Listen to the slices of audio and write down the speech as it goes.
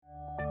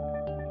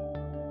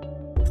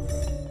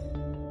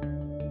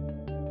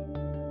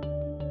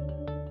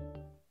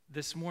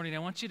this morning, I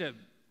want you to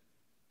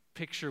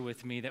picture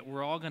with me that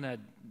we're all going to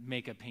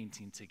make a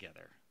painting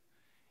together.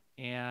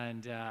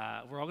 And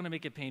we're all going to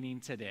make a painting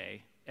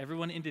today,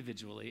 everyone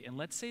individually. And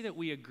let's say that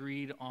we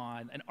agreed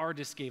on, an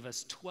artist gave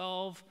us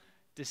 12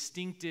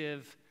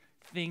 distinctive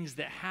things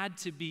that had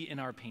to be in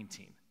our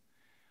painting.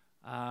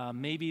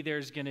 Maybe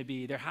there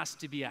has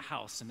to be a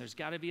house, and there's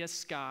got to be a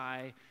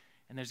sky,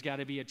 and there's got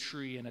to be a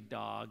tree and a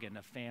dog and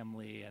a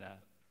family and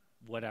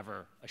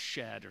a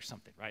shed or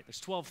something, right? There's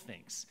 12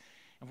 things.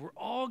 And we're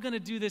all going to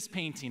do this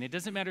painting. It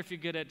doesn't matter if you're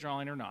good at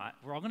drawing or not.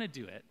 We're all going to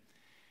do it.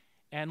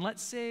 And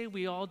let's say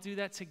we all do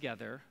that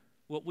together.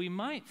 What we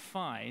might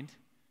find,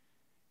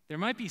 there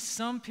might be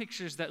some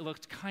pictures that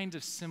looked kind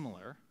of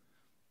similar,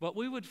 but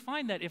we would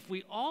find that if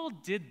we all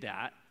did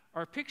that,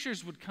 our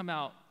pictures would come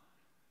out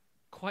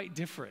quite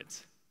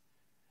different.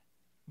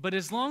 But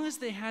as long as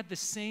they had the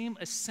same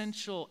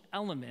essential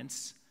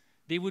elements,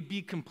 they would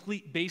be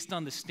complete based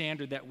on the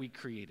standard that we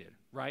created,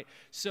 right?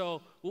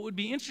 So what would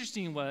be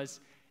interesting was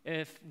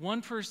if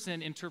one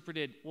person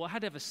interpreted, well, it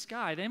had to have a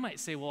sky, they might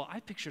say, well, I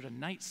pictured a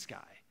night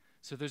sky,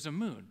 so there's a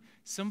moon.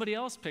 Somebody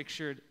else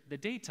pictured the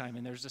daytime,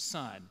 and there's a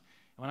sun.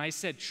 When I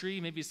said tree,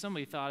 maybe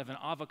somebody thought of an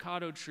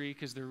avocado tree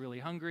because they're really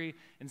hungry,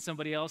 and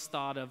somebody else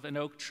thought of an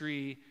oak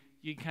tree.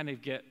 You kind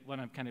of get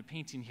what I'm kind of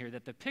painting here,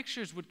 that the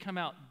pictures would come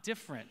out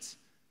different.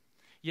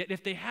 Yet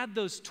if they had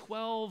those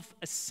 12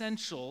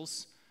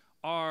 essentials,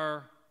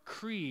 our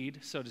creed,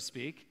 so to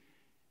speak,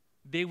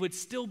 they would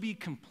still be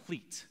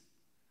complete,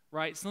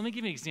 right? So let me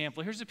give you an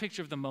example. Here's a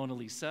picture of the Mona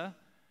Lisa.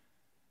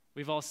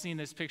 We've all seen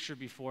this picture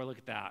before. Look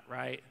at that,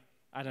 right?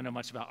 I don't know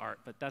much about art,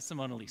 but that's the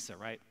Mona Lisa,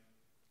 right?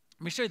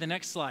 Let me show you the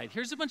next slide.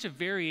 Here's a bunch of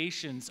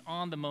variations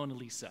on the Mona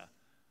Lisa.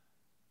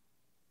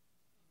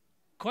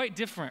 Quite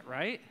different,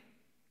 right?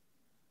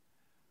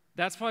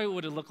 That's probably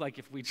what it would look like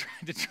if we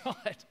tried to draw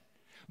it.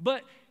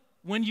 But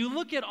when you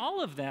look at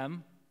all of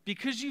them,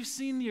 because you've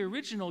seen the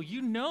original,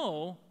 you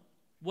know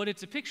what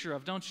it's a picture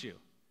of, don't you?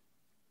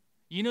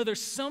 You know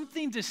there's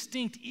something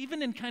distinct,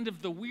 even in kind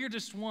of the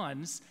weirdest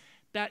ones,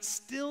 that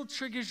still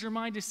triggers your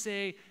mind to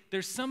say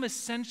there's some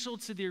essential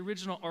to the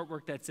original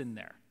artwork that's in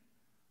there,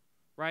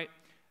 right?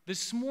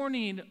 This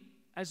morning,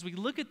 as we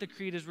look at the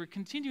Creed, as we're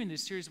continuing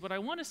this series, what I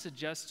want to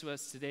suggest to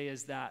us today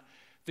is that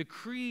the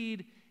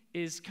Creed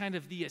is kind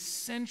of the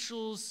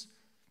essentials,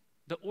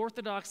 the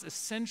orthodox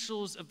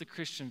essentials of the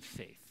Christian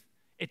faith.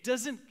 It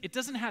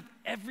doesn't have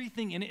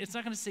everything in it. It's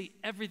not going to say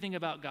everything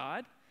about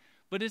God,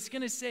 but it's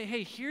going to say,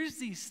 hey, here's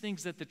these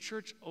things that the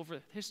church over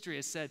history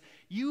has said,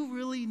 you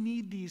really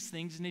need these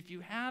things, and if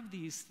you have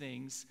these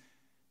things,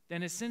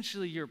 then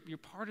essentially you're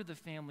part of the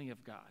family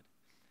of God.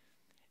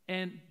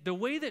 And the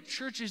way that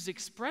churches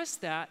express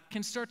that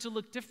can start to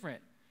look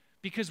different,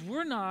 because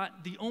we're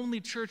not the only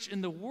church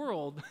in the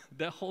world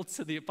that holds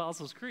to the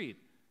Apostles' Creed.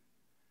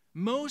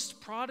 Most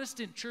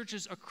Protestant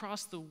churches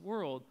across the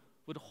world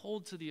would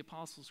hold to the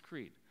Apostles'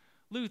 Creed.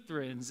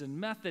 Lutherans and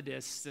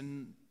Methodists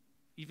and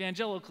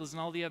evangelicals and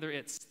all the other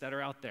its that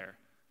are out there.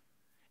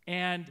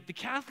 And the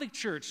Catholic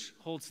Church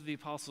holds to the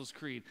Apostles'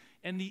 Creed.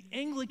 And the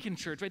Anglican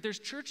Church, right? There's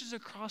churches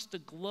across the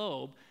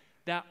globe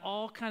that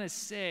all kind of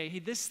say, hey,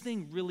 this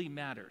thing really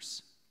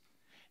matters.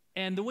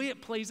 And the way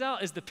it plays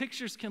out is the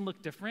pictures can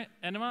look different.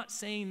 And I'm not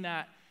saying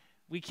that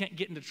we can't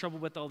get into trouble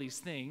with all these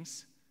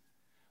things.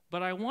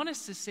 But I want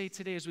us to say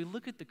today, as we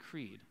look at the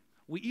Creed,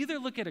 we either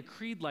look at a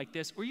creed like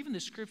this or even the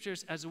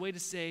scriptures as a way to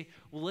say,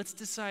 well, let's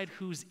decide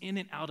who's in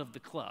and out of the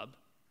club.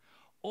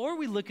 Or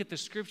we look at the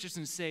scriptures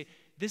and say,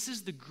 this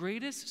is the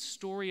greatest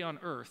story on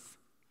earth.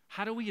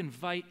 How do we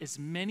invite as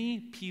many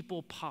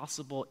people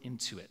possible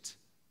into it?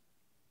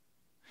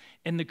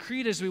 And the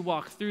Creed, as we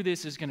walk through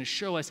this, is going to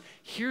show us,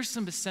 here's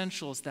some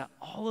essentials that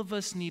all of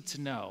us need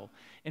to know.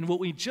 And what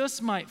we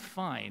just might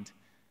find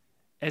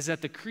is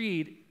that the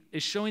Creed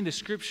is showing the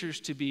scriptures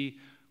to be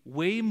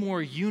way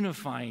more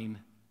unifying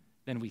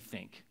than we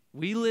think.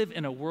 We live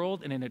in a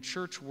world and in a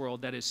church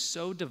world that is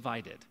so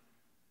divided.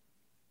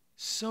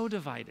 So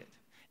divided.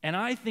 And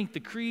I think the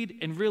Creed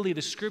and really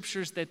the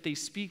scriptures that they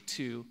speak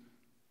to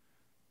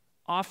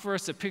offer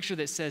us a picture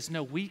that says,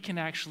 no, we can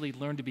actually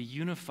learn to be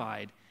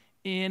unified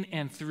in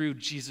and through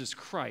Jesus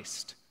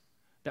Christ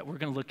that we're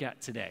going to look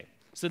at today.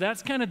 So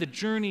that's kind of the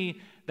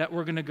journey that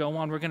we're going to go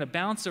on. We're going to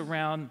bounce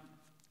around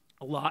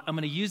a lot. I'm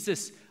going to use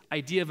this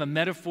idea of a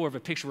metaphor of a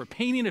picture. We're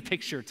painting a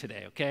picture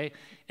today, okay?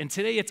 And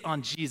today it's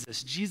on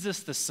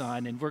Jesus the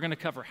Son, and we're going to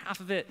cover half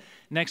of it.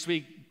 Next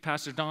week,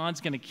 Pastor Don's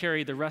going to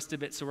carry the rest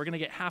of it, so we're going to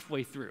get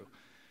halfway through.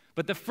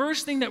 But the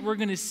first thing that we're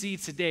going to see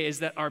today is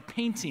that our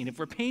painting, if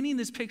we're painting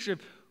this picture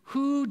of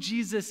who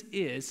Jesus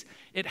is,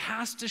 it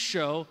has to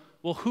show,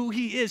 well, who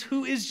he is.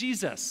 Who is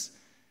Jesus?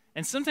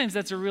 And sometimes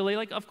that's a really,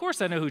 of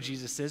course I know who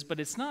Jesus is, but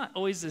it's not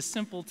always as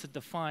simple to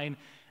define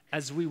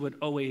as we would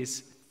always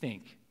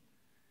think.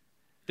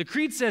 The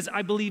Creed says,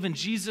 I believe in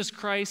Jesus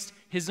Christ,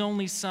 his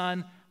only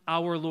Son,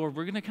 our Lord.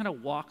 We're going to kind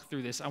of walk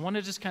through this. I want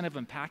to just kind of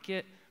unpack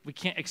it. We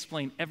can't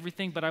explain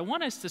everything, but I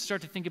want us to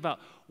start to think about,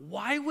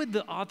 why would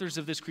the authors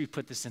of this creed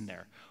put this in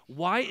there?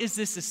 Why is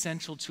this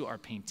essential to our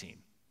painting?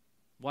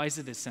 Why is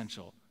it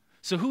essential?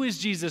 So who is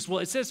Jesus? Well,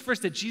 it says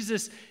first that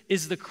Jesus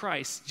is the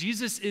Christ.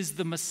 Jesus is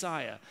the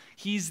Messiah.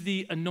 He's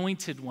the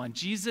anointed one.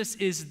 Jesus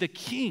is the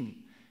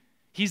king.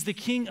 He's the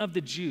king of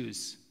the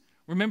Jews.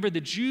 Remember,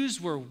 the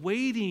Jews were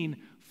waiting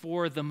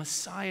for the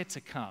Messiah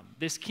to come,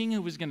 this king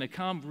who was going to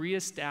come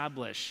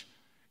reestablish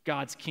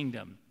God's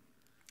kingdom.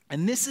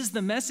 And this is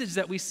the message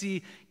that we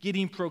see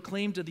getting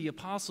proclaimed to the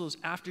apostles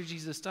after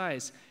Jesus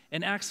dies.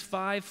 In Acts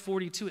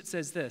 5:42, it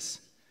says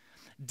this: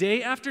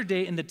 day after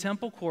day in the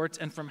temple courts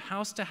and from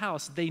house to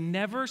house, they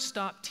never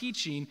stopped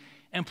teaching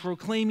and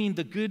proclaiming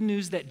the good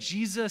news that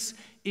Jesus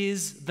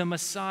is the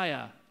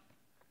Messiah.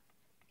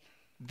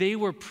 They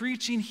were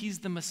preaching he's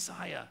the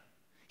Messiah.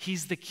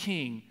 He's the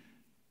king.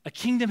 A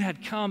kingdom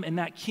had come, and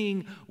that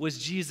king was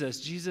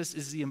Jesus. Jesus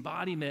is the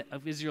embodiment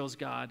of Israel's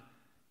God,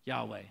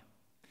 Yahweh.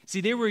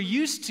 See, they were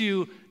used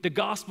to the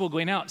gospel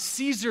going out,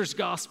 Caesar's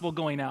gospel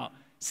going out,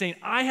 saying,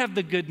 I have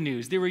the good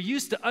news. They were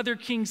used to other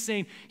kings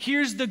saying,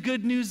 here's the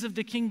good news of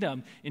the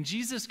kingdom. And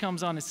Jesus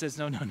comes on and says,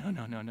 no.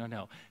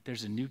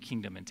 There's a new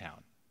kingdom in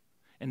town,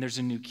 and there's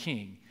a new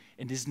king,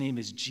 and his name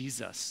is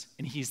Jesus,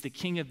 and he's the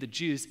king of the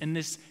Jews. And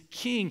this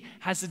king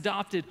has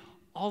adopted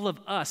all of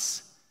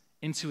us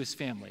into his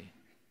family.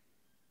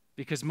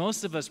 Because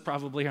most of us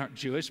probably aren't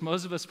Jewish.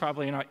 Most of us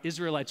probably aren't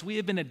Israelites. We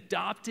have been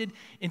adopted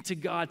into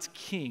God's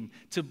king.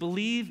 To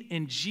believe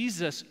in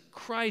Jesus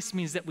Christ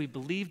means that we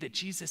believe that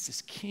Jesus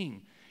is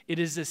king. It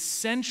is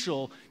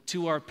essential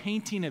to our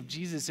painting of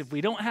Jesus. If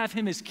we don't have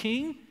him as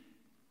king,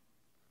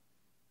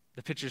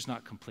 the picture's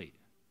not complete.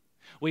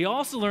 We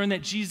also learn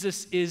that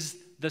Jesus is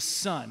the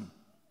Son.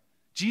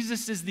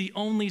 Jesus is the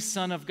only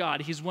Son of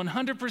God. He's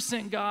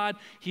 100% God.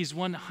 He's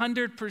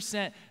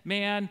 100%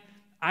 man.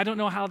 I don't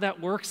know how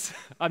that works.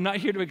 I'm not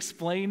here to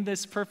explain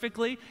this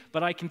perfectly,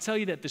 but I can tell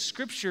you that the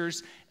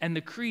scriptures and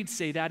the creed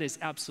say that is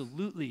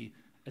absolutely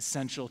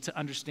essential to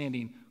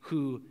understanding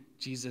who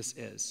Jesus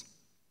is.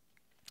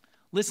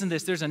 Listen to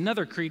this. There's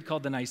another creed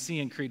called the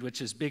Nicene Creed,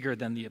 which is bigger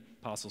than the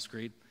Apostles'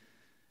 Creed.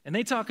 And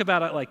they talk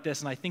about it like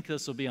this, and I think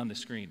this will be on the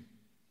screen.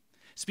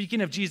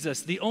 Speaking of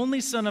Jesus, the only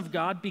Son of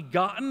God,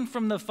 begotten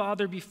from the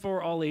Father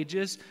before all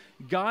ages,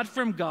 God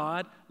from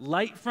God,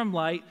 light from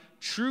light,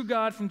 true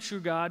God from true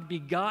God,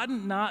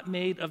 begotten, not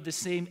made, of the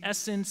same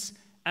essence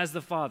as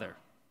the Father.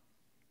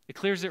 It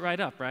clears it right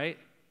up, right?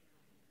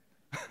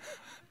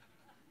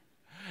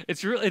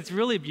 It's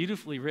really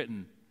beautifully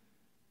written.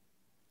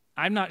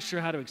 I'm not sure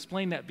how to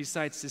explain that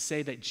besides to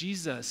say that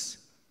Jesus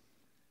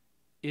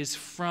is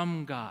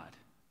from God.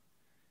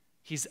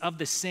 He's of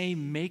the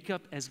same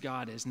makeup as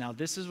God is. Now,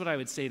 this is what I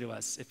would say to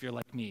us if you're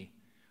like me.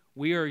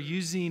 We are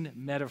using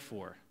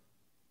metaphor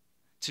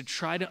to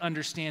try to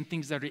understand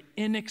things that are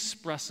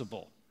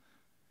inexpressible.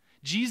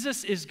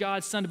 Jesus is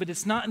God's son, but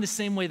it's not in the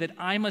same way that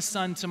I'm a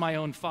son to my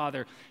own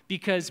father,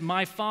 because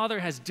my father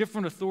has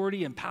different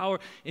authority and power,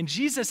 and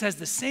Jesus has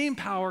the same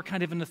power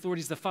kind of and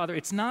authority as the Father.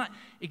 It's not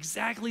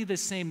exactly the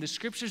same. The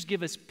scriptures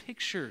give us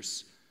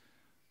pictures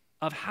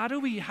of how do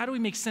we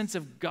make sense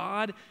of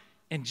God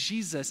and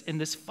Jesus, and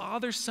this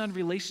father-son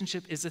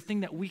relationship is a thing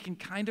that we can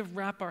kind of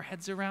wrap our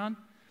heads around,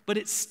 but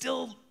it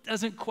still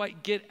doesn't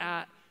quite get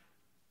at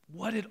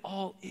what it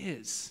all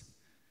is.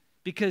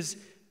 Because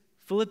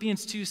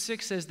Philippians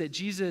 2:6 says that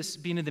Jesus,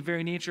 being in the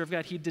very nature of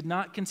God, he did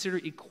not consider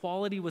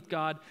equality with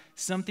God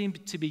something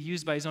to be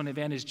used by his own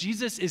advantage.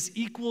 Jesus is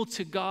equal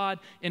to God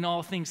in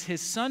all things.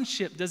 His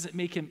sonship doesn't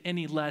make him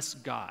any less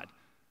God.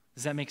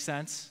 Does that make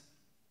sense?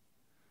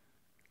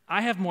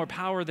 I have more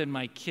power than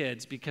my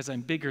kids because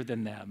I'm bigger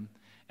than them,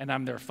 and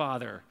I'm their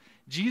father.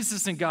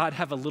 Jesus and God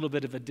have a little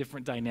bit of a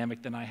different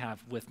dynamic than I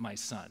have with my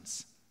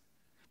sons.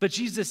 But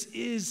Jesus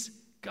is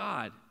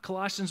God.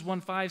 Colossians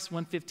 1:5,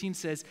 1:15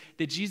 says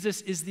that Jesus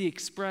is the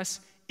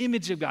express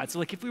image of God. So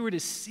like if we were to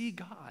see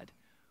God,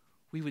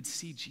 we would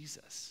see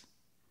Jesus.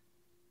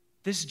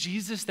 This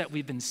Jesus that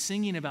we've been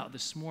singing about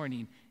this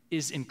morning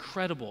is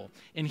incredible.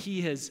 And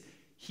he is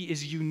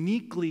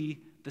uniquely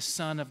the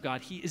Son of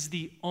God. He is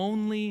the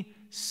only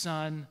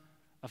Son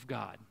of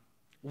God.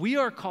 We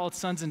are called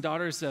sons and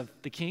daughters of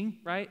the King,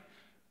 right?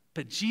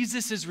 But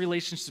Jesus'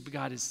 relationship with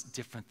God is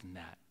different than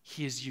that.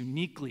 He is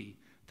uniquely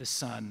the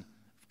Son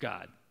of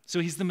God. So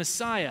he's the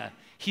Messiah.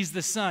 He's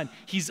the Son.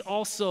 He's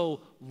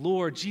also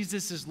Lord.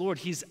 Jesus is Lord.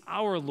 He's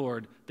our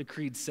Lord, the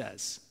Creed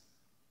says.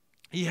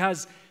 He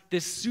has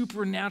this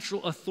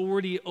supernatural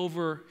authority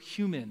over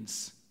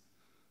humans.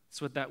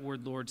 That's what that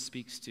word Lord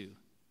speaks to.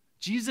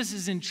 Jesus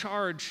is in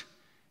charge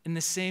in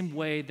the same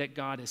way that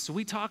God is. So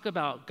we talk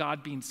about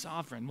God being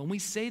sovereign. When we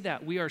say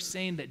that, we are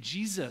saying that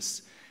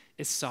Jesus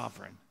is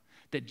sovereign,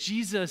 that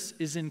Jesus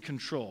is in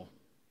control.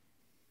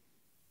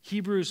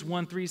 Hebrews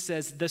 1:3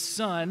 says, the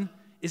Son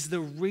is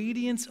the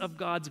radiance of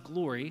God's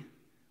glory.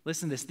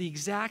 Listen to this, the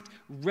exact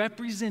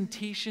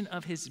representation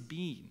of his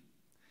being,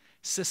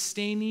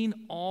 sustaining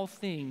all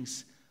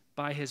things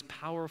by his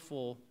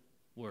powerful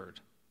word.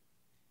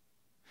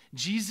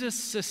 Jesus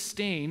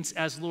sustains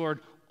as Lord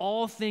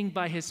all things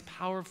by his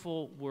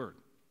powerful word.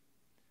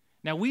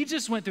 Now, we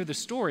just went through the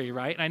story,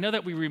 right? And I know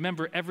that we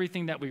remember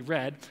everything that we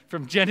read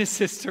from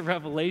Genesis to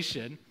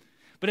Revelation.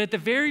 But at the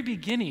very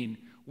beginning,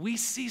 we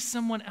see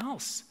someone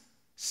else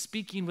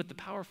speaking with the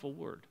powerful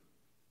word.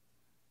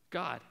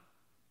 God.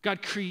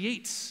 God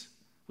creates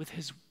with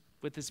his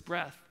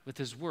breath, with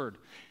his word.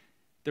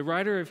 The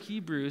writer of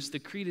Hebrews, the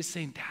Creed, is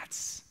saying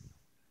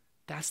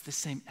that's the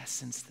same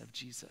essence of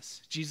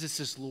Jesus. Jesus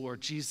is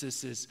Lord.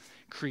 Jesus is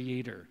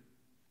creator.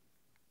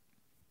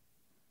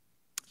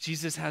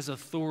 Jesus has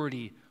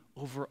authority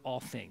over all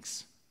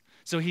things.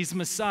 So he's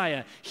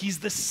Messiah, he's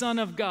the Son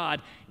of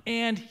God,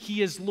 and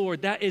he is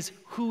Lord. That is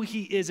who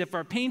he is. If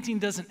our painting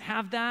doesn't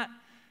have that,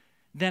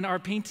 then our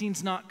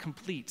painting's not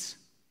complete.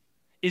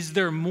 Is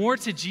there more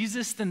to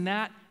Jesus than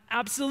that?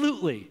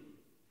 Absolutely.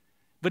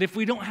 But if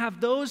we don't have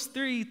those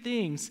three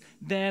things,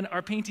 then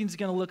our painting's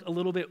going to look a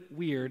little bit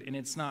weird, and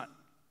it's not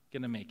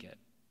going to make it.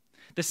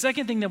 The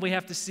second thing that we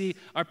have to see,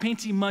 our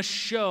painting must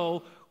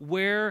show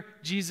where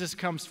Jesus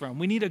comes from.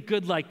 We need a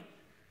good,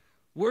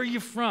 where are you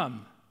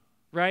from,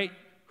 right?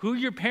 Who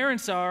your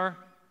parents are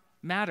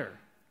matter.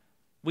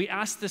 We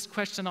ask this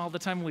question all the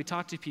time when we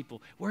talk to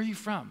people. Where are you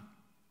from?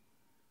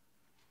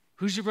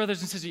 Who's your brothers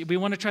and sisters? We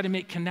want to try to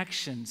make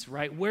connections,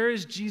 right? Where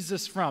is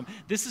Jesus from?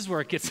 This is where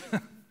it gets,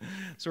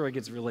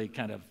 really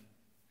kind of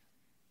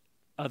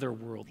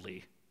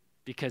otherworldly,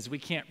 because we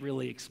can't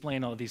really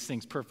explain all these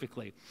things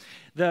perfectly.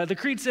 The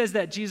Creed says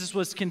that Jesus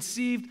was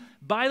conceived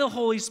by the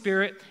Holy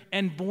Spirit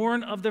and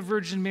born of the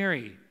Virgin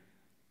Mary.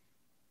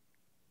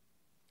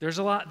 There's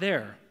a lot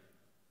there.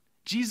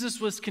 Jesus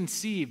was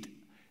conceived.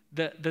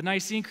 The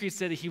Nicene Creed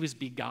said that he was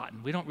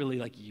begotten. We don't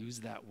really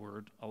use that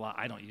word a lot.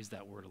 I don't use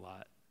that word a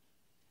lot.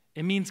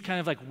 It means kind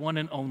of like one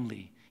and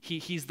only.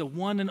 He's the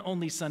one and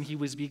only Son. He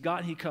was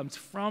begotten. He comes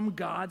from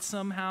God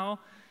somehow.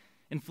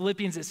 In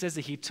Philippians, it says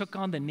that he took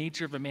on the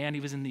nature of a man.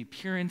 He was in the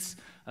appearance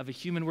of a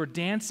human. We're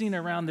dancing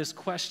around this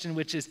question,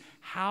 which is,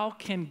 how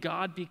can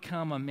God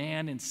become a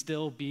man and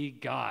still be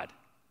God?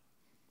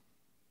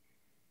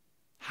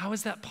 How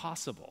is that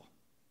possible?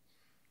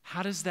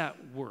 How does that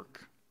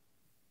work?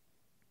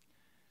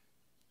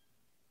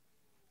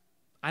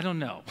 I don't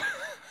know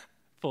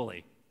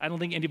fully. I don't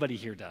think anybody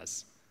here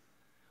does.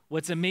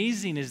 What's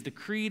amazing is the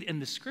Creed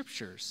and the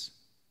Scriptures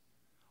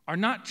are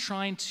not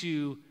trying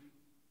to,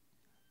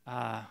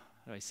 how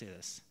do I say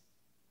this?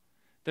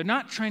 They're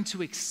not trying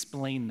to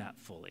explain that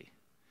fully.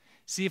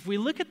 See, if we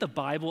look at the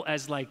Bible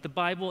as the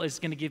Bible is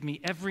going to give me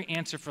every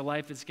answer for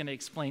life, it's going to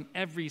explain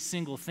every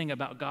single thing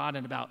about God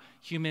and about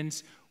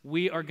humans,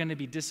 we are going to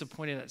be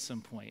disappointed at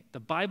some point.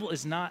 The Bible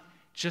is not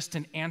just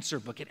an answer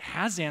book. It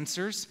has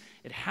answers.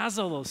 It has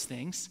all those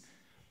things.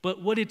 But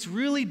what it's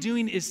really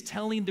doing is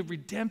telling the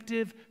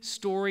redemptive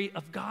story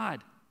of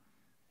God.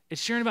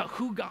 It's sharing about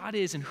who God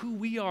is and who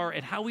we are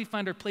and how we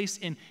find our place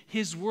in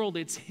his world.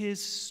 It's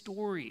his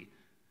story.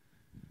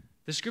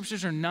 The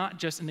Scriptures are not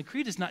just, and the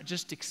Creed is not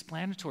just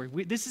explanatory.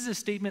 This is a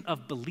statement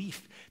of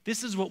belief.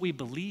 This is what we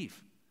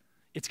believe.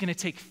 It's going to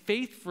take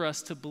faith for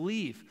us to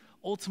believe,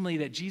 ultimately,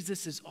 that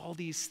Jesus is all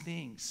these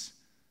things.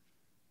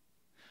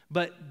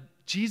 But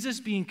Jesus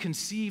being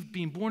conceived,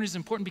 being born is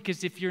important,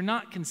 because if you're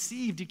not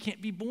conceived, you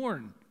can't be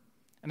born.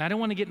 And I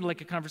don't want to get into a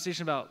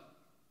conversation about,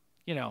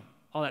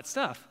 all that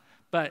stuff.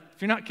 But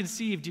if you're not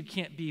conceived, you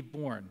can't be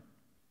born.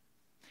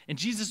 And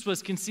Jesus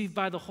was conceived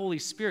by the Holy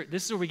Spirit.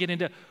 This is where we get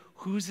into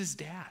who's his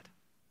dad.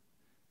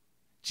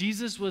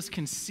 Jesus was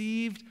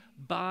conceived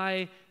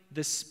by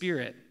the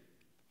Spirit.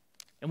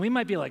 And we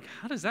might be like,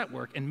 how does that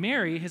work? And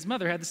Mary, his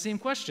mother, had the same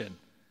question.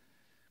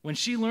 When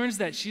she learns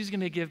that she's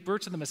going to give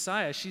birth to the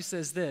Messiah, she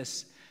says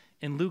this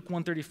in Luke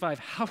 1:35,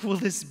 "How will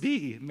this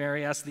be?"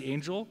 Mary asked the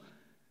angel.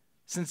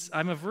 "Since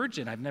I'm a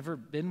virgin, I've never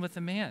been with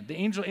a man." The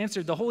angel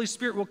answered, "The Holy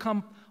Spirit will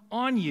come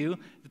on you.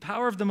 The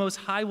power of the Most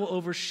High will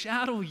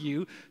overshadow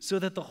you, so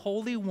that the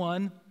Holy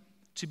One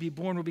to be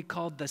born will be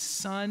called the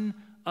Son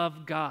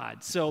of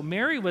God." So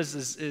Mary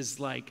is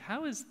like,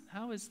 how is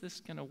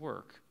this going to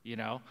work?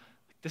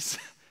 This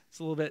it's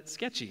a little bit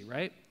sketchy,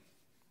 right?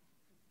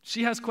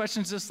 She has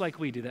questions just like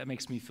we do. That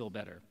makes me feel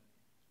better.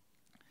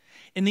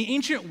 In the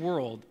ancient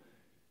world,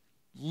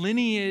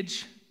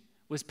 lineage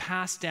was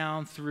passed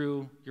down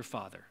through your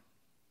father.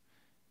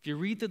 If you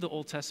read through the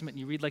Old Testament and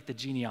you read the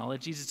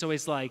genealogies, it's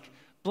always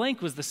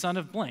blank was the son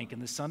of blank,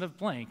 and the son of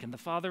blank, and the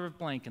father of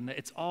blank, and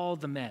it's all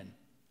the men.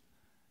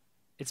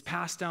 It's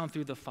passed down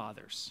through the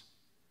fathers.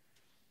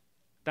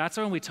 That's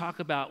when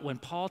when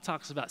Paul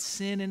talks about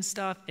sin and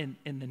stuff in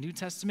the New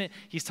Testament,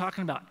 he's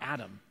talking about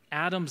Adam.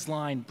 Adam's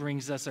line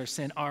brings us our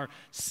sin. Our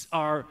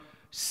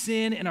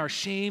sin and our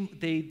shame,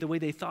 the way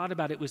they thought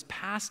about it, was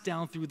passed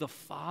down through the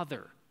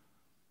Father.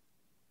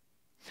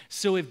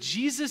 So if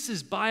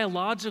Jesus'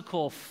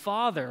 biological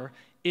father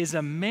is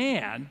a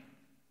man,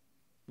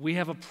 we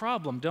have a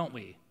problem, don't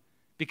we?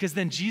 Because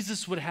then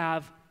Jesus would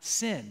have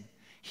sin.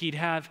 He'd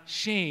have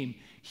shame.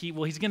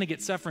 He's going to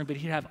get suffering, but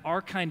he'd have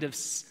our kind of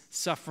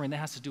suffering that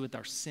has to do with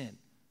our sin.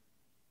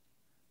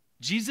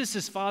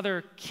 Jesus'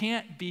 father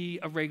can't be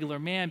a regular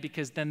man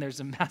because then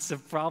there's a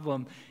massive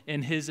problem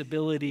in his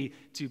ability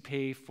to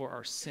pay for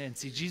our sins.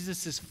 See,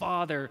 Jesus'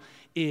 father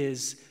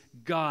is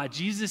God.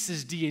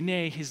 Jesus'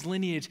 DNA, his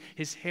lineage,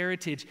 his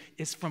heritage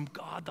is from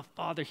God the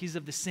Father. He's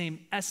of the same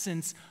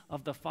essence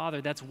of the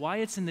Father. That's why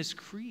it's in this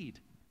creed.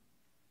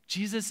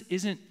 Jesus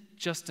isn't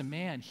just a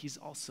man, he's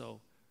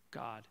also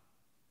God.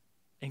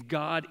 And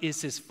God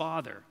is his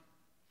father.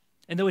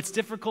 And though it's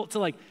difficult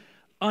to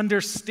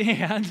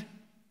understand,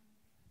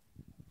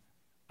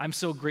 I'm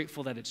so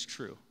grateful that it's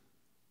true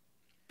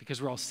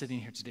because we're all sitting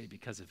here today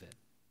because of it.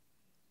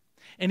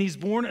 And he's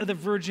born of the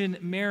Virgin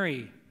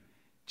Mary.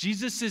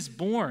 Jesus is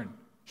born.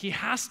 He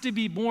has to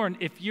be born.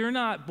 If you're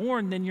not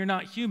born, then you're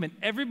not human.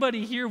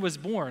 Everybody here was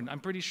born, I'm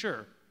pretty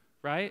sure,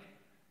 right?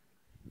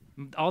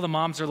 All the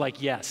moms are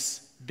like,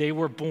 yes, they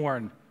were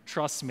born.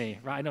 Trust me.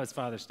 Right? I know it's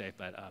Father's Day,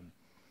 but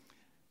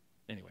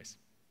anyways.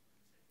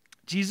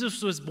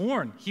 Jesus was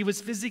born. He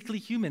was physically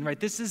human, right?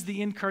 This is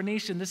the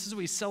incarnation. This is what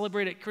we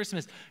celebrate at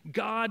Christmas.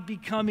 God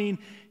becoming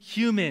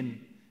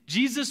human.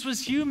 Jesus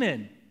was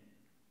human.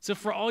 So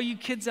for all you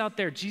kids out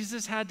there,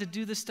 Jesus had to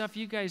do the stuff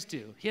you guys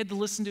do. He had to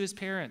listen to his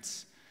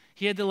parents.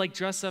 He had to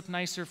dress up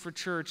nicer for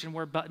church and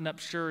wear button-up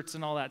shirts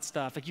and all that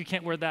stuff. You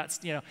can't wear that,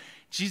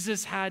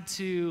 Jesus had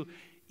to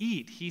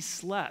eat. He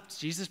slept.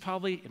 Jesus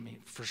probably,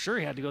 for sure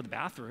he had to go to the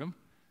bathroom,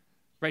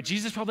 right?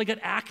 Jesus probably got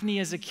acne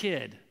as a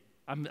kid.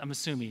 I'm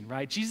assuming,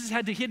 right? Jesus he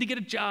had to get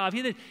a job.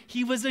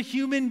 He was a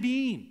human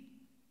being.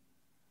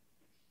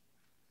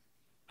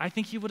 I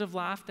think he would have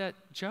laughed at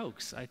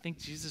jokes. I think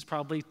Jesus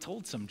probably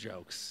told some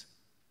jokes.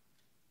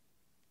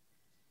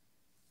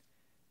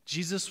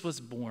 Jesus was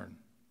born.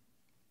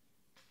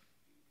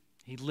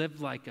 He lived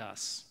like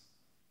us,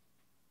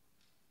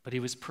 but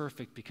he was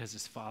perfect because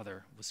his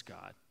father was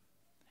God.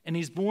 And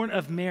he's born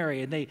of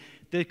Mary. And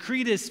the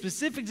creed is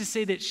specific to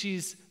say that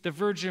she's the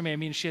Virgin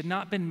Mary. She had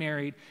not been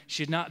married.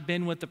 She had not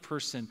been with a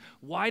person.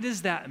 Why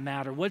does that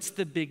matter? What's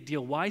the big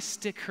deal? Why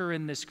stick her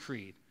in this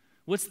creed?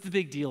 What's the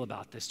big deal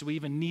about this? Do we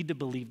even need to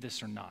believe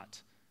this or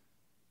not?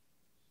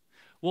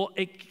 Well,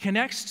 it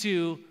connects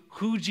to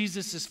who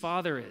Jesus'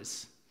 father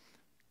is.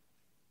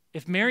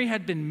 If Mary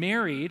had been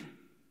married,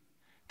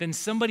 then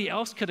somebody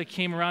else could have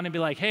came around and be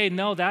like, hey,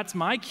 no, that's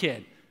my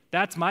kid.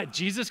 That's my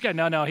Jesus guy.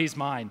 No, he's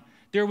mine.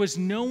 There was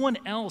no one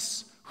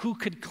else who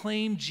could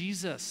claim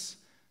Jesus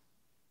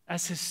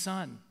as his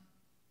son.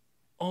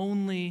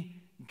 Only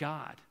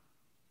God.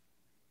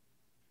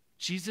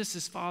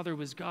 Jesus' father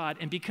was God,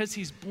 and because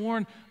he's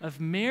born of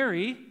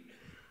Mary,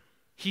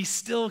 he's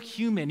still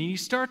human. And you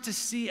start to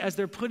see, as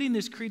they're putting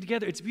this creed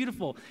together, it's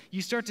beautiful.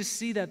 You start to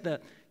see that the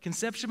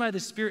conception by the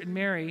Spirit in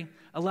Mary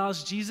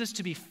allows Jesus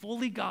to be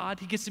fully God.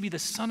 He gets to be the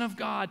Son of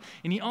God,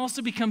 and he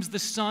also becomes the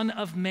Son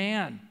of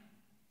Man.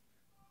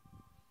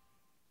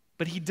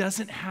 But he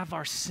doesn't have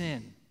our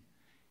sin.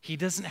 He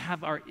doesn't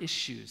have our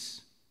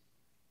issues.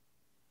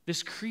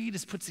 This creed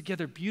is put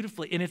together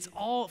beautifully, and it's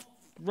all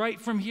right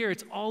from here.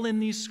 It's all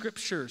in these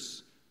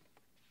scriptures.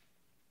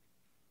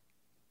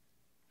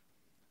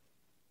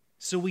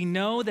 So we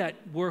know that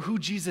we're who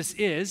Jesus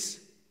is.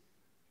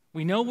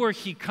 We know where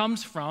he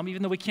comes from,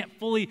 even though we can't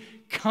fully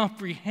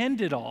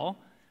comprehend it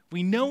all.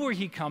 We know where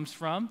he comes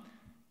from.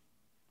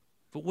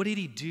 But what did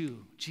he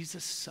do?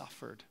 Jesus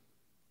suffered.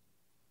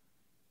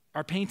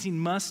 Our painting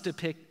must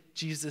depict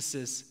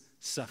Jesus'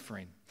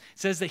 suffering. It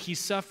says that he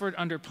suffered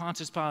under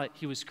Pontius Pilate.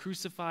 He was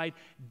crucified,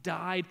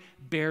 died,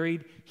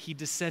 buried. He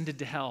descended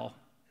to hell.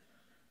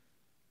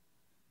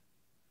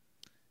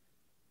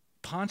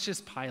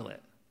 Pontius Pilate.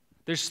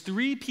 There's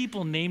 3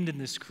 people named in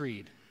this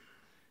creed.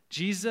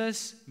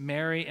 Jesus,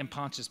 Mary, and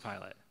Pontius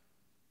Pilate.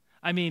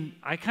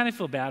 I kind of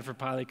feel bad for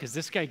Pilate because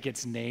this guy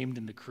gets named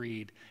in the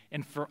creed,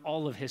 and for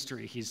all of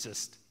history, he's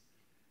just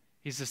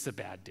a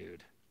bad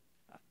dude.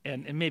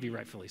 And maybe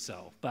rightfully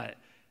so, but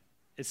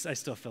I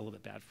still feel a little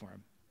bit bad for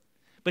him.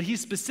 But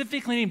he's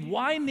specifically named.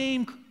 Why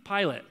name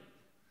Pilate?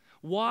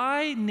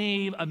 Why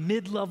name a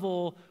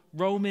mid-level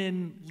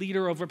Roman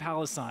leader over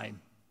Palestine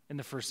in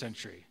the first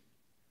century?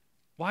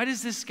 Why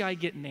does this guy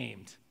get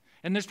named?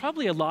 And there's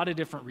probably a lot of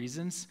different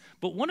reasons,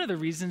 but one of the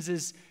reasons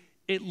is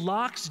it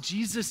locks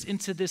Jesus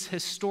into this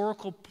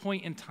historical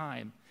point in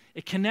time.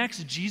 It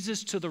connects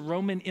Jesus to the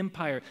Roman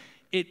Empire.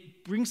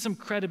 It brings some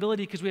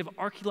credibility because we have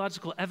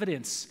archaeological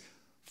evidence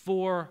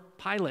for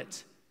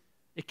Pilate.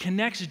 It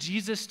connects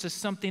Jesus to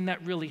something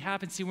that really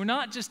happened. See, we're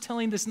not just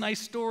telling this nice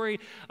story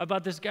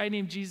about this guy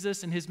named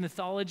Jesus and his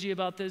mythology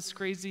about this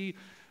crazy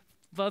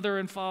mother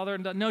and father.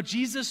 No,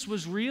 Jesus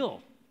was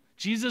real.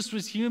 Jesus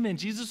was human.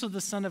 Jesus was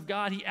the Son of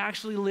God. He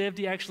actually lived.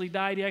 He actually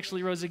died. He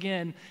actually rose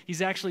again.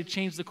 He's actually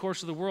changed the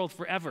course of the world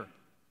forever.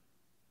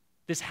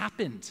 This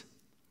happened,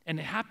 and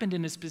it happened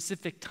in a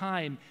specific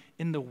time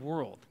in the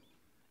world.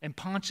 And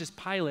Pontius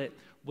Pilate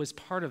was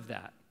part of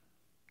that.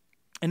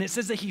 And it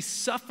says that he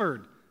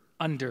suffered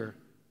under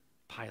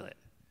Pilate.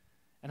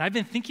 And I've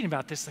been thinking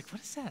about this,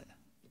 what is that?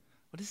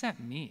 What does that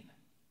mean?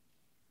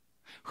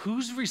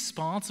 Who's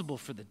responsible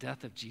for the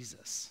death of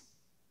Jesus?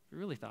 Have you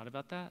really thought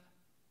about that?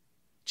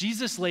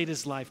 Jesus laid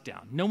his life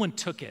down. No one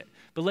took it.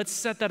 But let's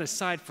set that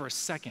aside for a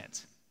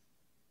second.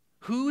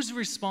 Who's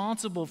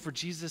responsible for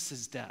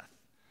Jesus' death?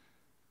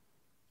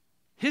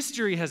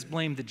 History has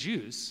blamed the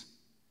Jews,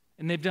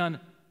 and they've done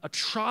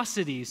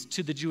atrocities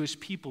to the Jewish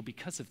people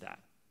because of that.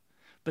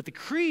 But the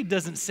creed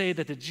doesn't say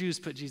that the Jews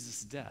put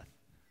Jesus to death.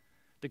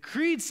 The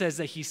creed says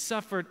that he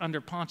suffered under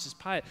Pontius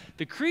Pilate.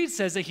 The creed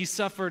says that he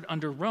suffered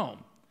under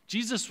Rome.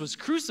 Jesus was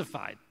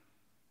crucified.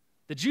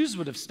 The Jews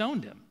would have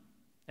stoned him,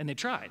 and they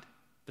tried,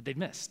 but they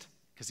missed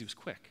because he was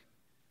quick.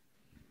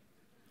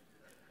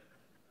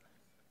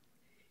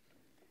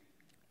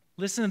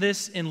 Listen to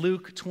this in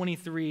Luke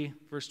 23,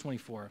 verse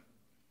 24.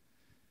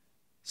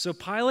 So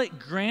Pilate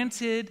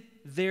granted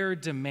their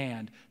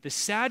demand. The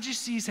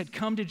Sadducees had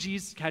come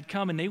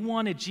and they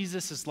wanted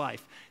Jesus'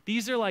 life.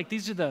 These are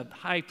the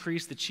high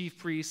priests, the chief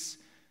priests.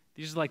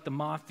 These are like the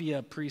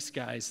mafia priest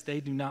guys. They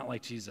do not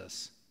like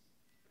Jesus.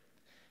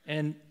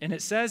 And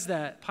it says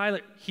that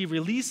Pilate, he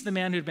released the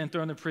man who had been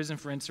thrown in prison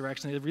for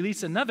insurrection. They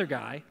released another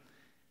guy,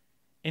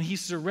 and he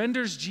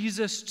surrenders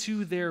Jesus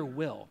to their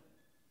will.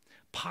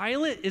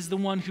 Pilate is the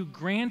one who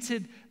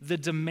granted the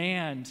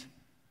demand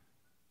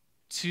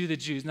to the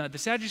Jews. Now, the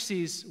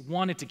Sadducees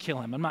wanted to kill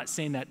him. I'm not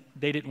saying that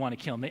they didn't want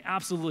to kill him. They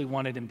absolutely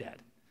wanted him dead.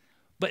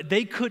 But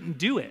they couldn't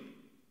do it.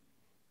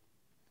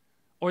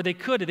 Or they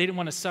could, they didn't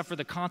want to suffer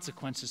the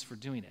consequences for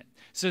doing it.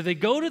 So they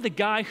go to the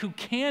guy who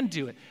can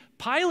do it.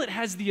 Pilate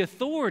has the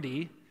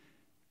authority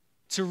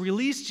to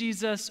release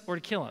Jesus or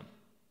to kill him.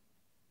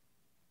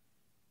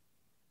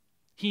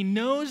 He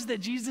knows that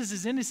Jesus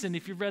is innocent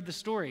if you've read the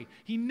story.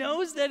 He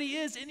knows that he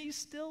is, and he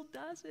still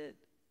does it.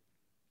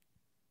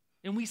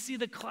 And we see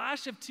the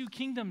clash of two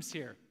kingdoms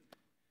here.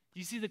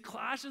 You see the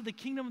clash of the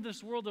kingdom of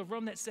this world of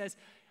Rome that says,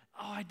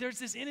 oh, there's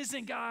this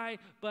innocent guy,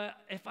 but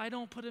if I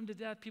don't put him to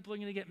death, people are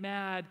going to get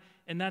mad,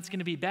 and that's going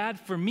to be bad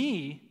for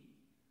me,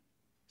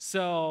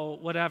 so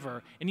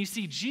whatever. And you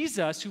see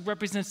Jesus, who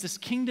represents this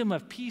kingdom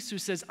of peace, who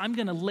says, I'm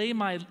going to lay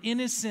my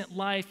innocent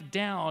life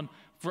down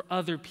for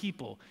other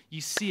people.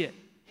 You see it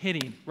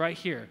hitting right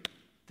here.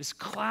 This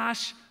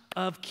clash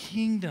of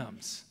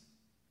kingdoms.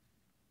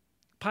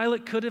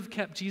 Pilate could have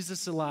kept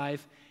Jesus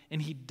alive,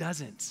 and he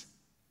doesn't.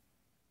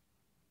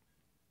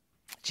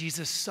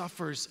 Jesus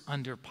suffers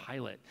under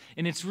Pilate.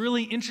 And it's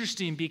really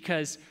interesting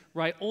because,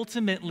 right,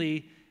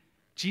 ultimately,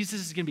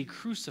 Jesus is going to be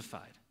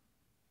crucified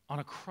on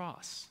a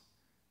cross.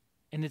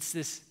 And it's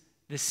this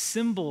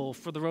symbol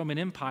for the Roman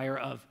Empire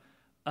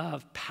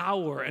of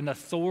power and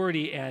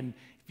authority. And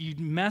if you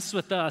mess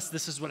with us,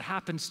 this is what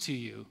happens to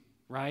you,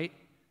 right?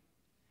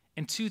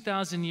 And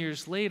 2,000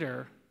 years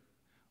later,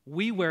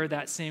 we wear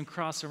that same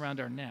cross around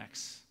our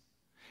necks.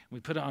 We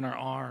put it on our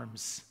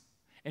arms.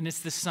 And it's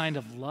the sign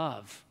of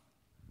love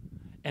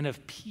and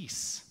of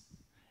peace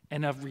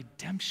and of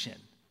redemption.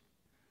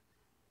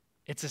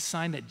 It's a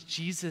sign that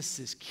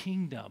Jesus'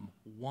 kingdom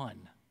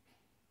won.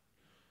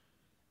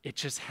 It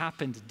just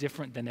happened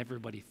different than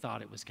everybody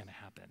thought it was going to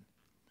happen.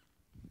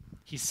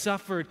 He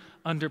suffered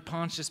under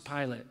Pontius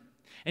Pilate,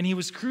 and he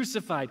was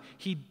crucified.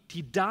 He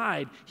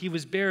died. He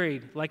was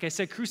buried. Like I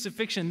said,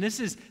 crucifixion, this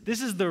is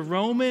the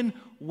Roman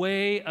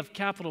way of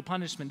capital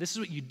punishment. This is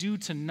what you do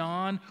to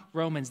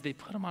non-Romans. They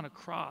put him on a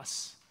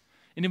cross.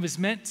 And it was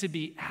meant to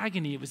be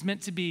agony. It was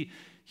meant to be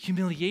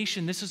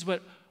humiliation. This is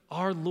what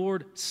our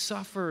Lord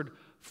suffered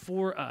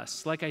for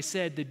us. Like I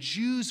said, the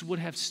Jews would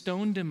have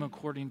stoned him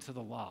according to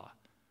the law.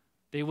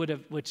 They would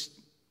have, which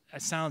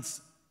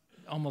sounds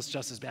almost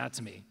just as bad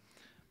to me.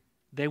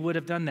 They would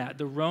have done that.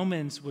 The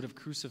Romans would have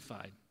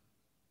crucified.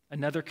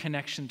 Another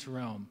connection to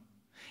Rome.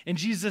 And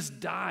Jesus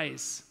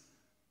dies.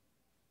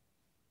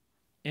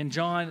 In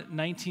John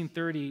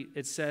 19:30,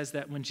 it says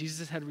that when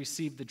Jesus had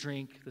received the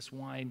drink, this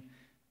wine,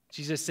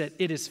 Jesus said,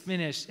 "It is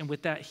finished." And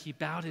with that, he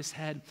bowed his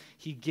head.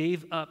 He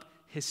gave up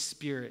his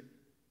spirit.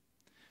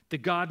 The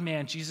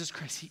God-man, Jesus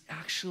Christ, he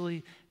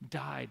actually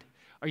died.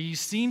 Are you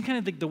seeing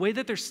kind of the way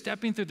that they're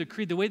stepping through the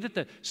creed, the way that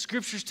the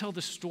scriptures tell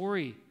the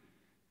story?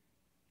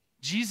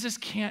 Jesus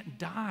can't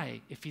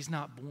die if he's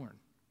not born.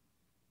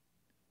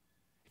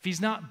 If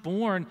he's not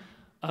born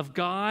of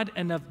God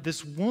and of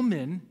this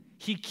woman,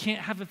 he can't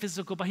have a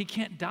physical body. He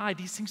can't die.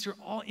 These things are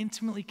all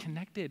intimately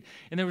connected.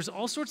 And there was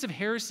all sorts of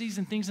heresies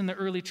and things in the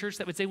early church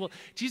that would say, well,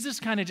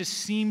 Jesus kind of just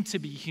seemed to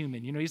be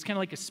human. You know, he's kind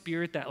of like a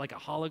spirit, that like a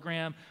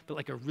hologram, but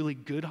like a really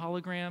good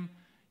hologram,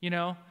 you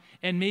know?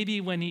 And maybe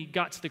when he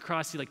got to the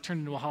cross, he like turned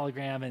into a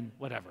hologram and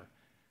whatever.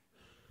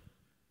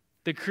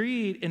 The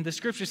creed and the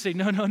scriptures say,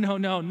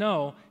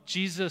 no.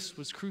 Jesus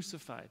was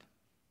crucified.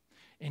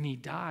 And he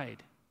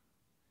died.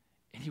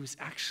 And he was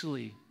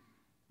actually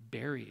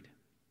buried.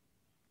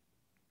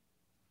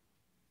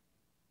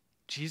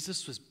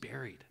 Jesus was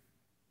buried.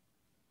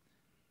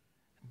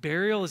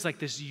 Burial is like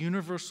this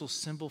universal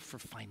symbol for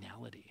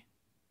finality.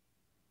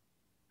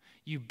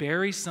 You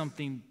bury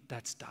something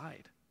that's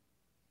died.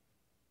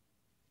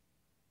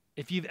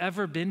 If you've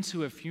ever been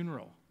to a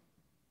funeral,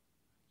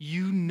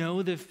 you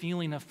know the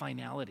feeling of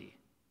finality.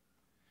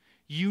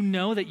 You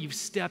know that you've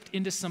stepped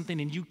into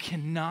something and you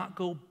cannot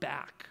go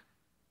back.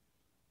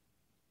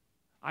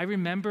 I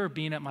remember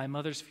being at my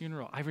mother's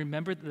funeral. I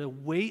remember the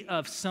weight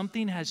of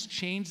something has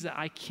changed that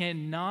I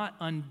cannot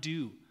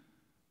undo.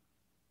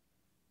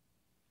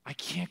 I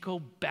can't go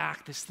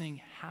back. This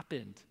thing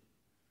happened.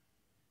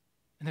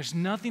 And there's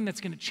nothing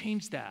that's going to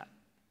change that.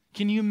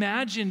 Can you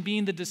imagine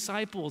being the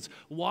disciples,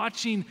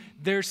 watching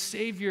their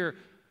Savior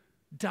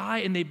die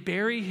and they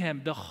bury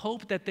him, the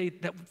hope that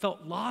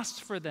felt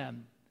lost for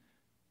them?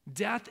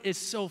 Death is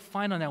so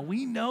final now.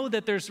 We know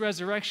that there's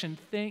resurrection.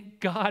 Thank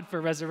God for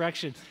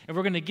resurrection. And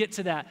we're going to get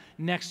to that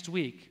next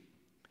week.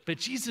 But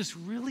Jesus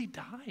really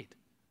died.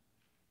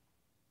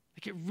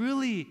 Like it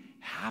really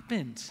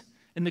happened.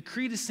 And the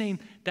creed is saying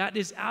that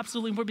is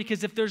absolutely important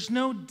because if there's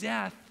no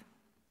death,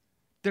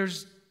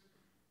 there's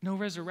no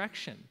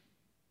resurrection.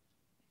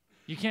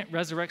 You can't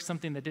resurrect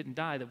something that didn't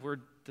die.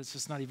 That's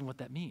just not even what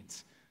that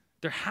means.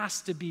 There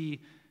has to be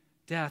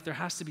death. There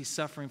has to be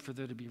suffering for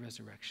there to be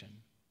resurrection.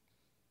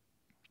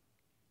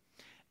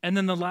 And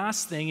then the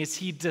last thing is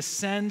he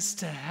descends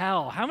to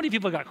hell. How many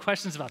people got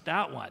questions about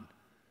that one?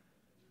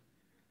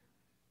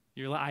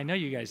 I know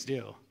you guys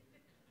do.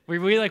 We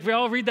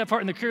all read that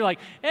part in the creed like,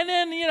 and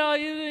then,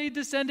 he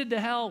descended to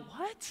hell.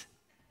 What?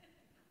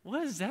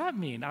 What does that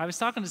mean? I was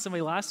talking to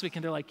somebody last week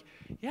and they're like,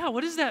 yeah,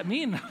 what does that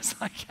mean? And I was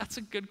like, that's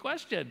a good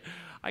question.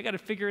 I got to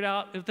figure it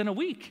out within a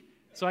week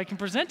so I can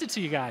present it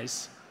to you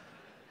guys.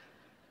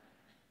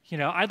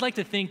 I'd like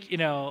to think,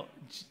 I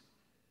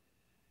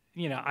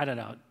don't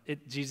know.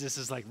 Jesus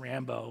is like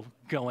Rambo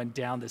going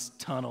down this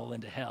tunnel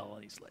into hell.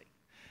 And he's like,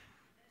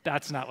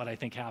 that's not what I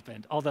think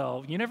happened.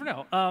 Although, you never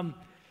know.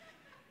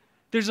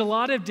 There's a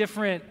lot of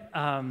different,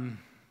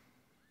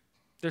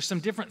 there's some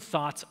different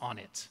thoughts on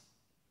it.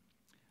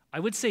 I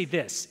would say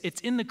this,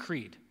 it's in the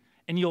creed,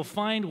 and you'll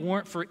find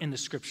warrant for it in the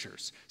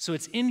scriptures. So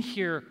it's in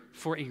here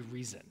for a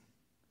reason,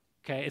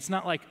 okay? It's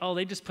not like,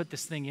 they just put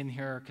this thing in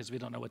here because we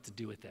don't know what to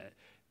do with it.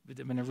 It would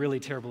have been a really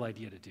terrible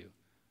idea to do.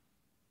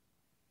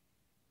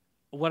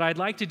 What I'd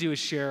like to do is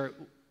share,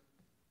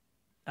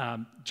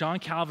 John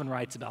Calvin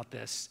writes about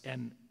this,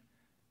 and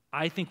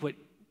I think what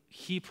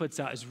he puts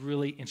out is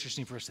really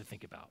interesting for us to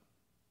think about.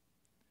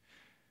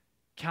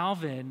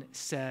 Calvin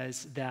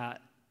says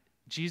that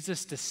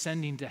Jesus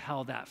descending to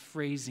hell, that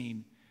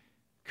phrasing,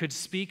 could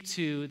speak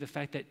to the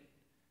fact that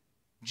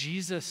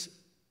Jesus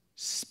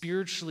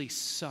spiritually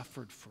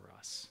suffered for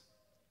us.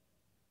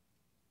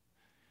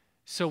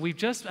 So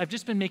I've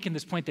just been making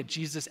this point that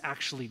Jesus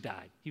actually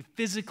died. He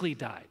physically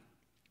died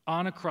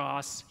on a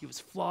cross. He was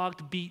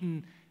flogged,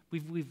 beaten.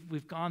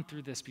 We've gone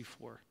through this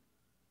before.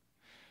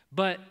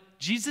 But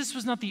Jesus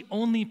was not the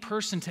only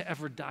person to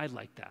ever die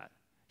like that.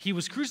 He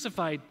was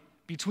crucified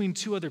between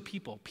two other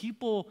people.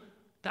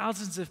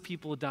 Thousands of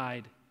people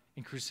died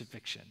in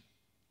crucifixion.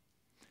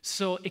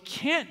 So it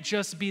can't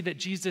just be that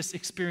Jesus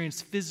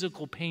experienced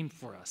physical pain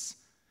for us.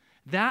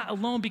 That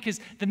alone, because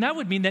then that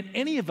would mean that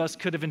any of us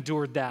could have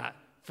endured that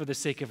for the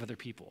sake of other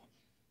people.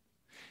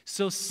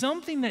 So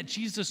something that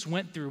Jesus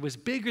went through was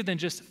bigger than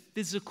just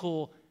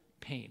physical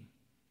pain.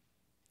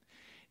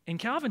 And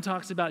Calvin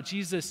talks about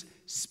Jesus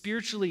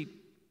spiritually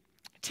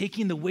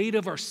taking the weight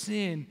of our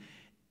sin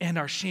and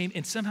our shame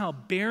and somehow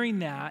bearing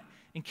that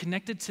and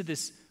connected to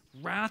this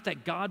wrath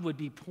that God would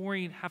be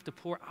have to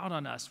pour out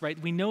on us, right?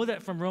 We know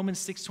that from Romans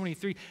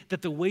 6:23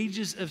 that the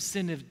wages of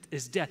sin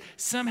is death.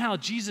 Somehow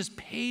Jesus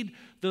paid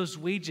those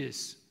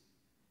wages.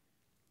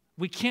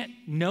 We can't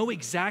know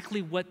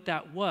exactly what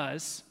that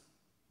was,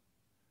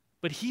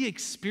 but he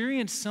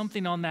experienced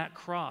something on that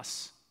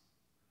cross.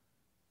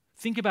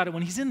 Think about it.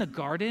 When he's in the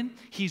garden,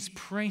 he's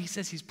praying. He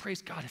says he's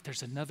praised God if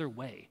there's another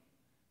way.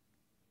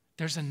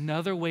 There's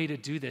another way to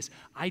do this.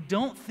 I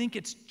don't think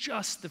it's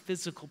just the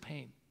physical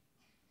pain.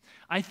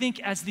 I think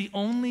as the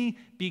only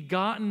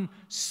begotten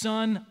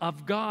Son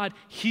of God,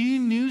 he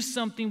knew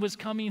something was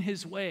coming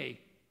his way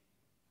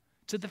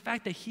to the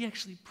fact that he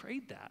actually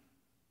prayed that.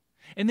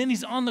 And then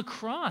he's on the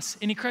cross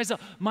and he cries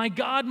out, my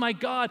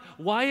God,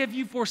 why have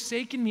you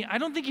forsaken me? I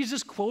don't think he's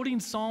just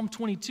quoting Psalm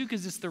 22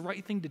 because it's the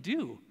right thing to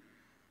do.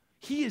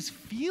 He is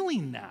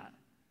feeling that.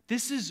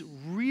 This is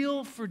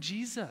real for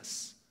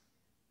Jesus.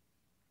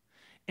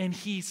 And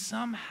he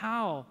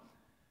somehow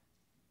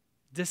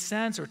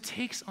descends or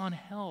takes on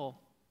hell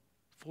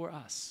for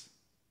us.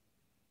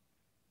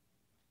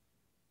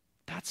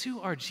 That's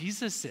who our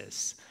Jesus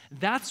is.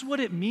 That's what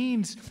it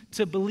means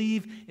to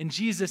believe in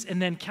Jesus.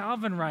 And then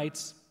Calvin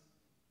writes,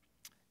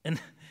 and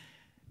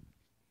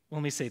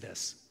let me say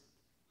this.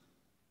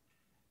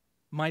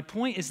 My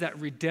point is that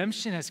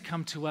redemption has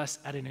come to us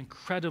at an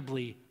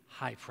incredibly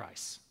high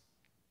price.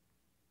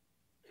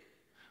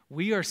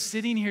 We are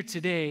sitting here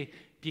today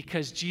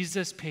because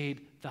Jesus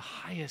paid the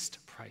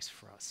highest price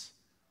for us.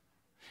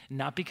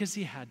 Not because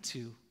he had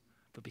to,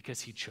 but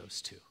because he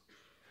chose to,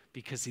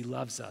 because he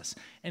loves us.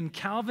 And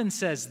Calvin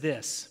says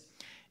this,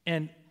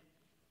 and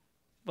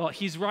well,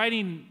 he's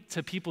writing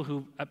to people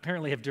who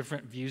apparently have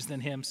different views than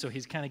him, so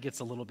he kind of gets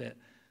a little bit,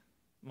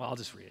 well, I'll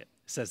just read it. It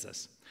says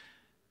this.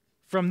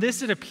 From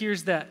this, it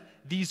appears that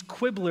these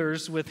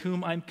quibblers with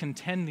whom I'm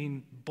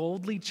contending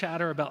boldly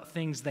chatter about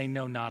things they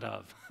know not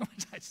of,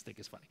 which I just think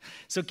is funny.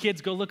 So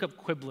kids, go look up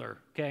quibbler,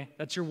 okay?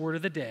 That's your word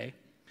of the day.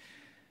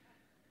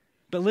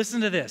 But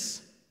listen to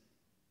this.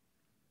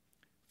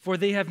 For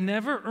they have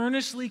never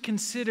earnestly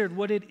considered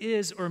what it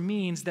is or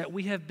means that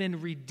we have been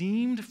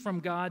redeemed from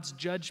God's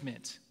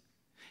judgment.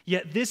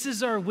 Yet this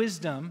is our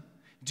wisdom,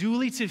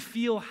 duly to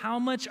feel how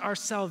much our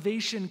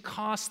salvation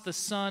costs the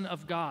Son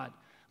of God.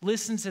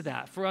 Listen to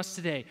that for us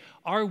today.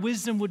 Our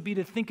wisdom would be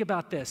to think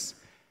about this.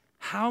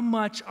 How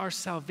much our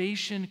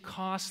salvation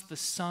costs the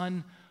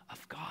Son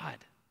of God.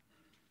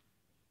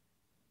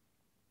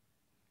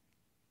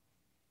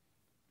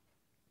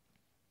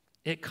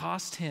 It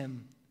cost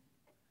him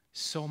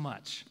so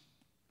much.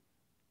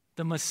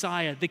 The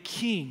Messiah, the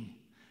King,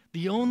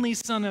 the only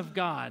Son of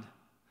God,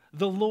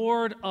 the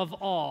Lord of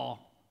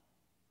all,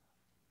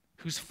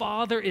 whose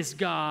father is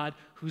God,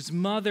 whose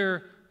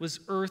mother was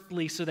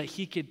earthly so that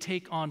he could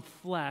take on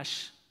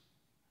flesh,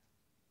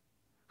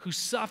 who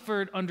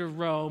suffered under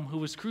Rome, who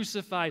was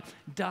crucified,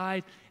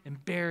 died,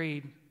 and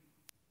buried.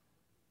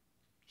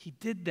 He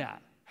did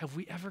that. Have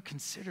we ever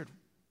considered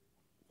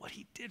what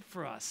he did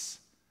for us?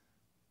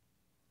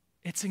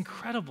 It's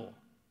incredible.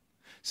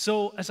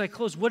 So as I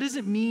close, what does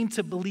it mean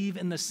to believe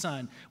in the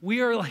Son?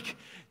 We are like,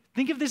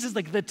 think of this as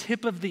like the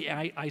tip of the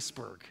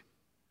iceberg.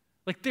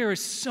 Like there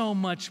is so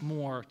much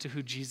more to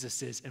who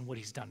Jesus is and what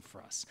he's done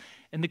for us.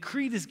 And the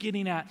creed is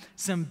getting at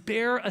some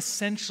bare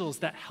essentials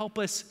that help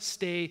us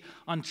stay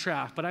on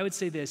track. But I would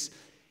say this,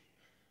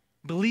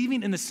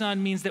 believing in the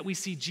Son means that we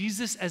see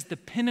Jesus as the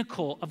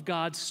pinnacle of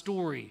God's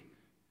story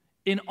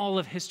in all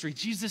of history.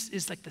 Jesus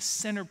is like the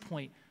center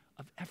point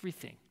of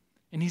everything.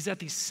 And he's at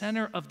the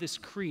center of this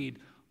creed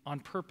on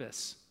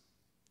purpose.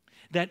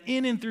 That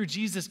in and through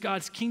Jesus,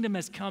 God's kingdom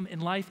has come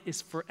and life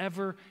is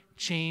forever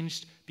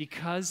changed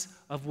because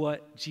of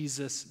what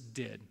Jesus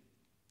did.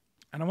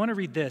 And I want to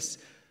read this.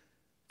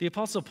 The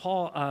Apostle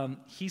Paul,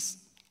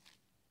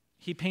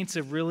 he paints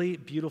a really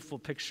beautiful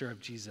picture of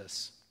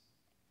Jesus.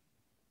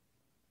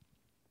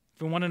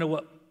 If we want to know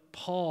what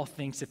Paul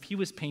thinks, if he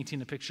was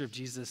painting a picture of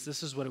Jesus,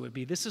 this is what it would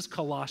be. This is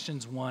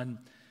Colossians 1,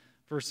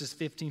 verses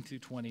 15 through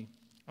 20.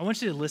 I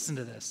want you to listen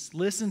to this.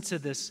 Listen to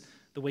this,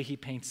 the way he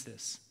paints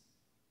this.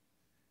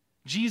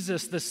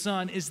 Jesus, the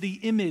Son, is the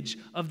image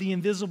of the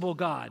invisible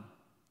God.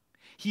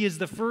 He is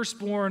the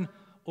firstborn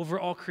over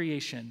all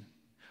creation.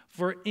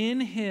 For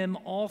in him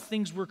all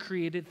things were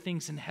created,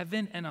 things in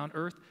heaven and on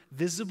earth,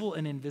 visible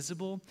and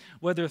invisible,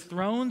 whether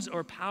thrones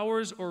or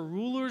powers or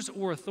rulers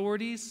or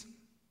authorities.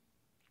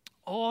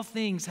 All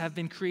things have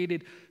been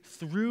created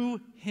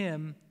through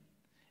him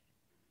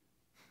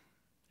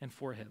and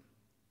for him.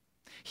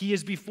 He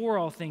is before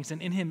all things,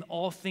 and in him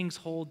all things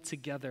hold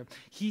together.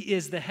 He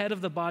is the head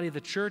of the body of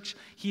the church.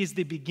 He is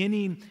the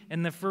beginning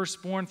and the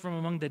firstborn from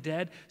among the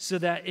dead, so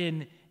that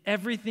in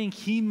everything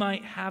he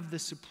might have the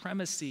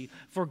supremacy.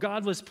 For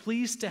God was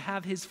pleased to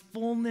have his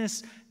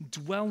fullness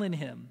dwell in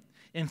him,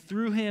 and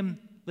through him,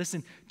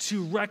 listen,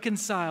 to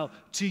reconcile,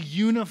 to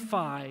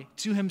unify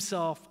to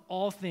himself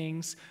all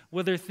things,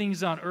 whether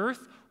things on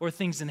earth or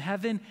things in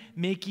heaven,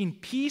 making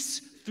peace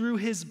through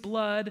his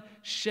blood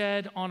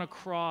shed on a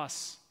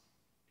cross.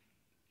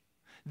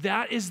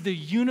 That is the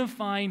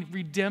unifying,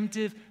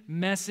 redemptive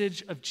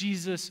message of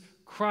Jesus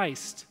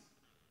Christ.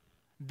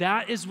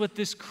 That is what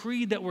this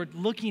creed that we're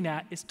looking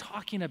at is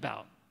talking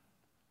about.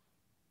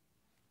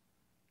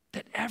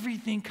 That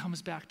everything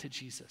comes back to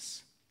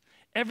Jesus.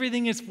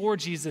 Everything is for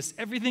Jesus.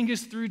 Everything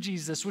is through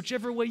Jesus.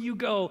 Whichever way you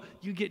go,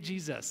 you get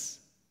Jesus.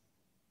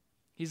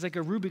 He's like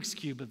a Rubik's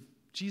Cube of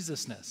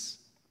Jesusness.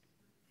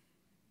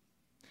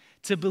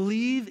 To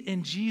believe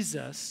in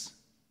Jesus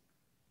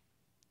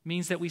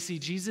means that we see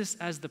Jesus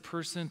as the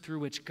person through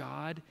which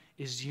God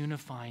is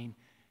unifying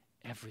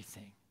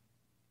everything.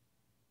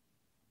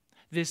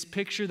 This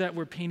picture that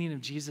we're painting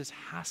of Jesus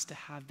has to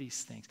have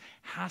these things,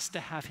 has to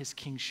have his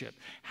kingship,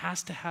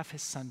 has to have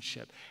his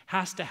sonship,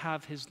 has to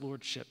have his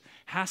lordship,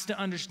 has to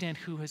understand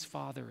who his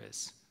Father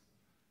is,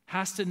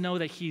 has to know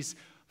that he's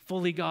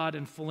fully God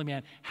and fully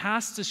man,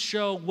 has to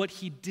show what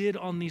he did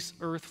on this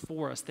earth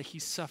for us, that he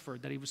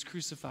suffered, that he was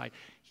crucified,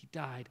 he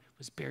died,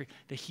 was buried,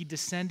 that he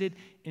descended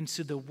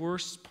into the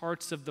worst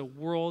parts of the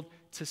world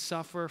to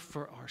suffer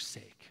for our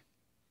sake.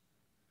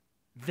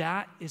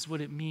 That is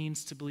what it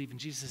means to believe in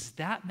Jesus.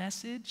 That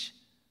message,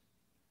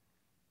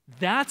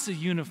 that's a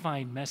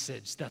unifying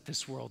message that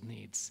this world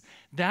needs.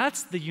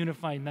 That's the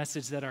unifying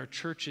message that our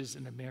churches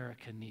in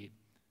America need.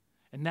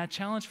 And that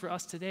challenge for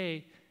us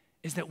today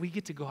is that we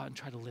get to go out and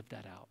try to live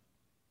that out.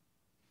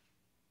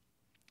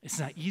 It's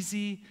not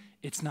easy,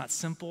 it's not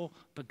simple,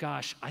 but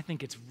gosh, I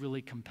think it's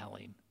really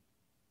compelling.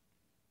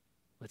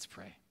 Let's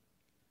pray.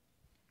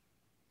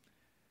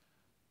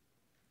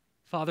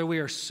 Father, we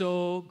are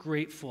so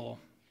grateful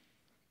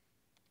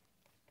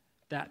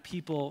that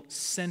people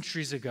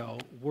centuries ago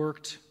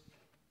worked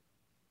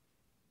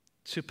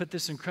to put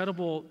this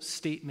incredible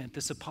statement,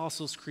 this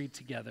Apostles' Creed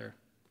together.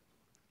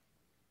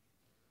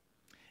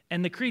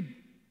 And the creed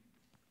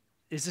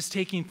is just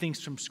taking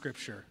things from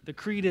Scripture. The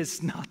creed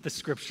is not the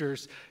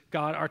Scriptures.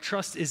 God, our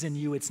trust is in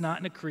you. It's not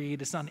in a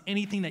creed. It's not in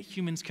anything that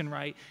humans can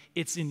write.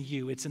 It's in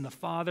you. It's in the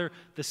Father,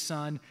 the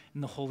Son,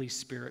 and the Holy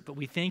Spirit. But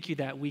we thank you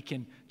that we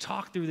can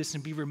talk through this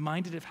and be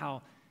reminded of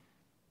how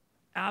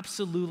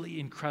absolutely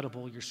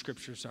incredible your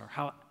scriptures are,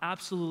 how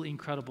absolutely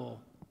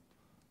incredible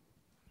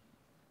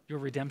your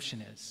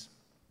redemption is.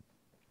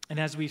 And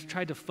as we've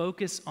tried to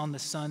focus on the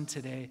Son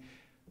today,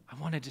 I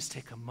want to just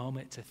take a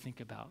moment to think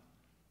about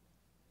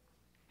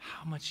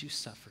how much you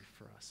suffered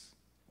for us.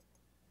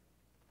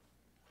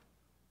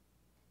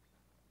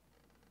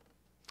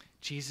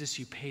 Jesus,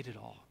 you paid it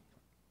all.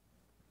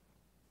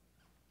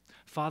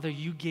 Father,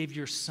 you gave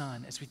your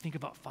Son, as we think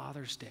about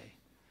Father's Day,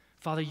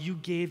 Father, you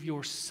gave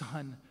your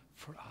Son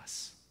for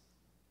us.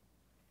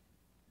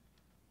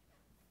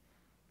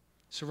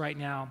 So right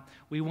now,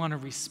 we want to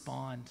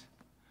respond.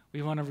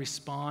 We want to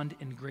respond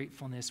in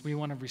gratefulness. We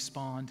want to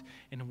respond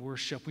in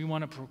worship. We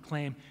want to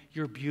proclaim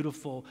your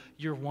beautiful,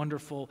 your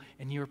wonderful,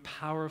 and your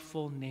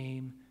powerful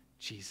name,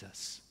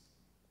 Jesus.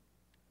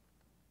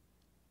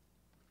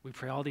 We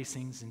pray all these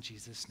things in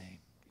Jesus' name.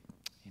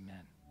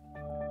 Amen.